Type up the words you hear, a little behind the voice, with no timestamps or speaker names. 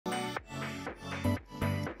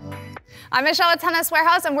I'm Michelle at Tennis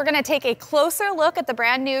Warehouse, and we're going to take a closer look at the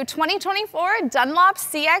brand new 2024 Dunlop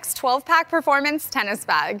CX 12-pack Performance tennis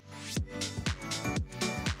bag.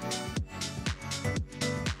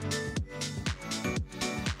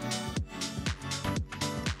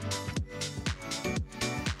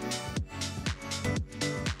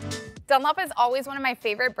 Dunlop is always one of my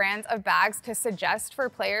favorite brands of bags to suggest for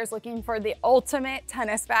players looking for the ultimate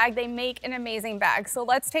tennis bag. They make an amazing bag. So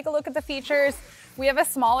let's take a look at the features. We have a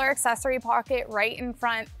smaller accessory pocket right in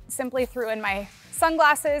front. Simply threw in my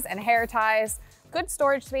sunglasses and hair ties. Good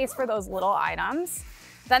storage space for those little items.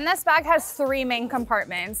 Then this bag has 3 main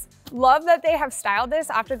compartments. Love that they have styled this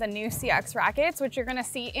after the new CX rackets, which you're gonna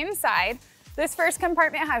see inside. This first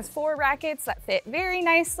compartment has 4 rackets that fit very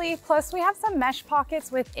nicely. Plus we have some mesh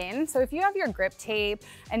pockets within. So if you have your grip tape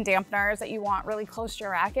and dampeners that you want really close to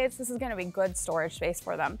your rackets, this is gonna be good storage space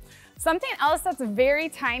for them. Something else that's very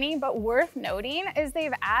tiny but worth noting is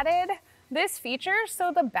they've added this feature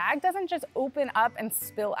so the bag doesn't just open up and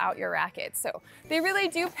spill out your rackets. So they really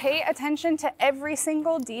do pay attention to every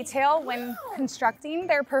single detail when constructing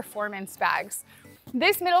their performance bags.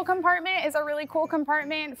 This middle compartment is a really cool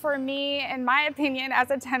compartment for me, in my opinion, as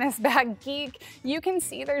a tennis bag geek. You can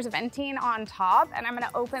see there's venting on top, and I'm gonna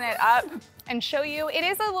open it up and show you. It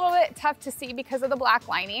is a little bit tough to see because of the black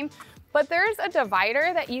lining, but there's a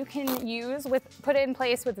divider that you can use put in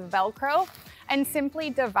place with Velcro and simply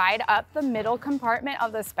divide up the middle compartment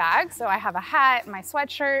of this bag. So I have a hat, my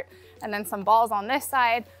sweatshirt, and then some balls on this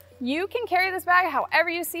side. You can carry this bag however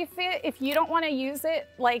you see fit. If you don't want to use it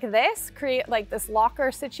like this, create like this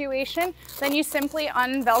locker situation, then you simply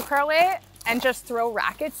un-Velcro it and just throw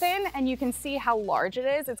rackets in, and you can see how large it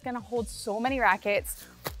is. It's gonna hold so many rackets.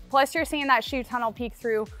 Plus you're seeing that shoe tunnel peek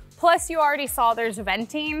through. Plus you already saw there's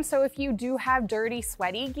venting. So if you do have dirty,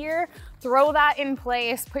 sweaty gear, throw that in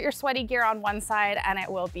place, put your sweaty gear on one side, and it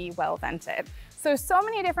will be well vented. So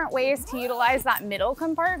many different ways to utilize that middle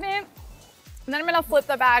compartment. And then I'm gonna flip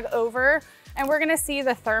the bag over and we're gonna see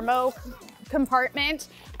the thermo compartment.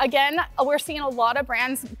 Again, we're seeing a lot of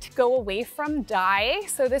brands to go away from dye.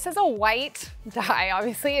 So this is a white dye.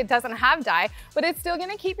 Obviously it doesn't have dye, but it's still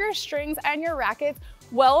gonna keep your strings and your rackets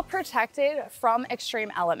well protected from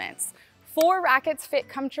extreme elements. 4 rackets fit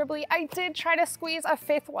comfortably. I did try to squeeze a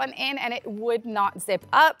 5th one in and it would not zip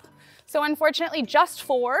up. So unfortunately just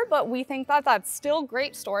 4, but we think that that's still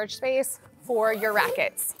great storage space for your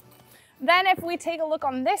rackets. Then if we take a look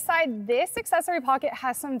on this side, this accessory pocket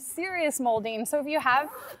has some serious molding. So if you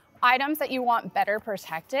have items that you want better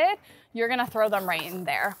protected, you're gonna throw them right in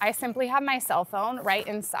there. I simply have my cell phone right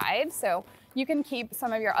inside. So you can keep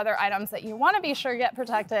some of your other items that you wanna be sure get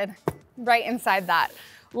protected right inside that.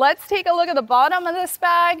 Let's take a look at the bottom of this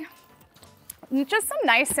bag. Just some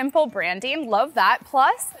nice, simple branding, love that.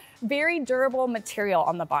 Plus, very durable material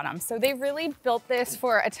on the bottom. So they really built this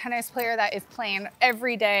for a tennis player that is playing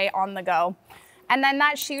every day on the go. And then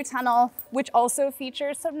that shoe tunnel, which also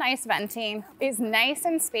features some nice venting, is nice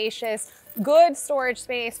and spacious, good storage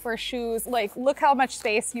space for shoes. Like, look how much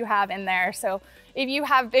space you have in there. So if you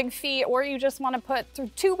have big feet or you just want to put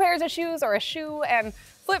 2 pairs of shoes or a shoe and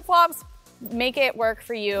flip-flops, make it work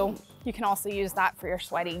for you. You can also use that for your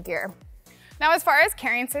sweaty gear. Now, as far as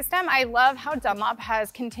carrying system, I love how Dunlop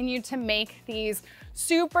has continued to make these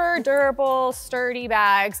super durable, sturdy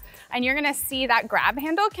bags. And you're gonna see that grab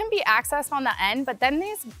handle can be accessed on the end, but then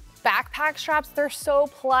these backpack straps, they're so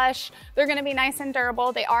plush. They're gonna be nice and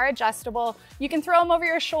durable. They are adjustable. You can throw them over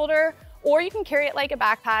your shoulder or you can carry it like a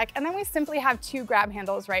backpack. And then we simply have 2 grab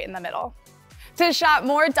handles right in the middle. To shop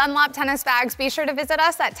more Dunlop tennis bags, be sure to visit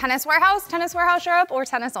us at Tennis Warehouse, Tennis Warehouse Europe, or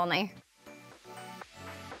Tennis Only.